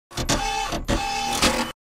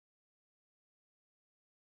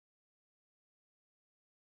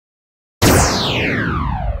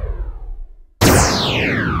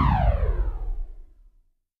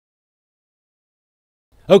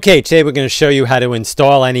Okay, today we're going to show you how to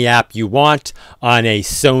install any app you want on a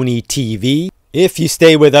Sony TV. If you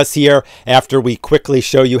stay with us here after we quickly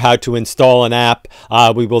show you how to install an app,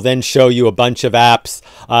 we will then show you a bunch of apps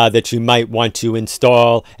that you might want to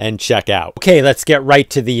install and check out. Okay, let's get right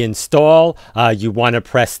to the install. You want to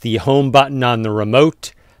press the home button on the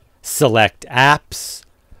remote, select apps,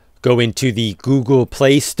 go into the Google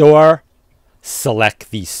Play Store, select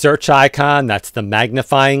the search icon, that's the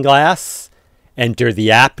magnifying glass, enter the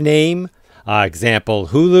app name, example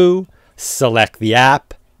Hulu, select the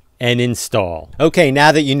app, and install. Okay,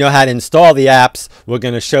 now that you know how to install the apps, we're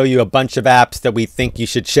going to show you a bunch of apps that we think you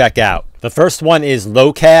should check out. The first one is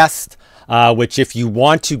Locast, which if you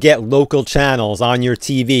want to get local channels on your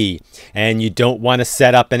TV and you don't want to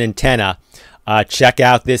set up an antenna, check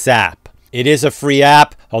out this app. It is a free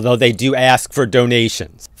app, although they do ask for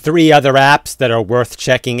donations. 3 other apps that are worth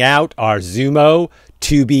checking out are Zumo,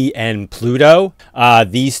 Tubi, and Pluto.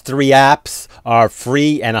 These 3 apps are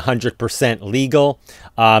free and 100% legal,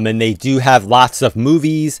 and they do have lots of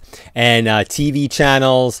movies and TV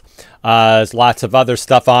channels. There's lots of other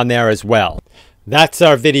stuff on there as well. That's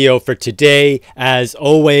our video for today. As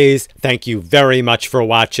always, thank you very much for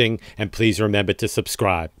watching, and please remember to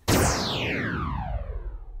subscribe.